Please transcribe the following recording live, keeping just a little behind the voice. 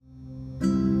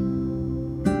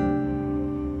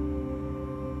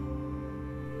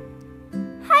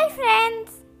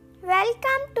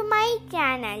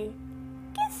channel.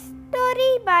 Kiss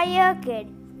Story by a Kid.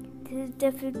 This is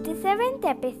the 57th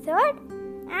episode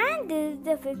and this is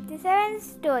the 57th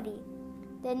story.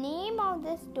 The name of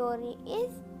the story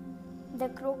is The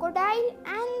Crocodile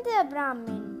and the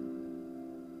Brahmin.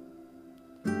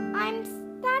 I'm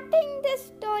starting the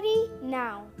story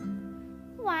now.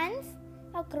 Once,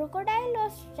 a crocodile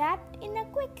was trapped in a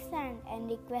quicksand and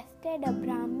requested a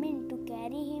Brahmin to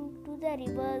carry him to the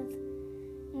river's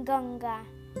Ganga.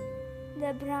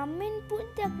 The Brahmin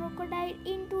put the crocodile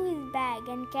into his bag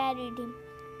and carried him.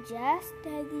 Just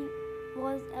as he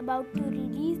was about to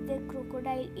release the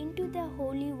crocodile into the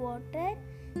holy water,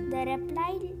 the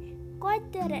reptile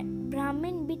caught the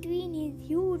Brahmin between his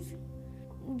huge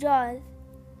jaws.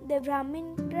 The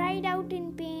Brahmin cried out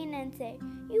in pain and said,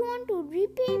 "You want to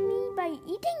repay me by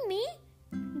eating me?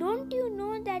 Don't you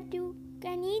know that you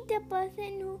can eat the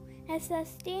person who has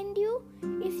sustained you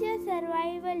if your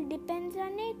survival depends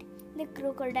on it?" The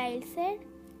crocodile said.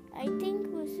 "I think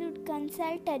we should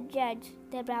consult a judge,"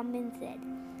 the Brahmin said.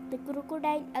 The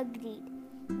crocodile agreed.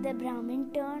 The Brahmin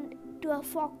turned to a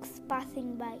fox passing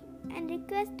by and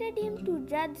requested him to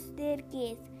judge their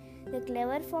case. The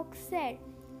clever fox said,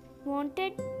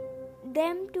 wanted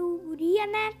them to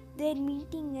reenact their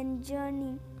meeting and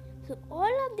journey. So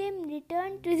all of them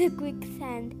returned to the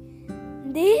quicksand.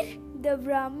 There the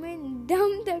Brahmin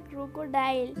dumped the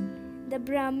crocodile. The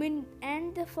Brahmin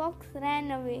and the fox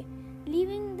ran away,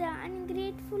 leaving the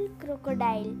ungrateful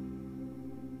crocodile.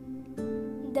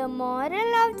 The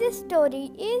moral of this story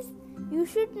is you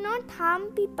should not harm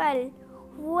people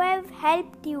who have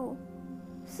helped you.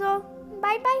 So,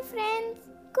 bye-bye friends.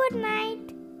 Good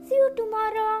night. See you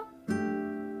tomorrow.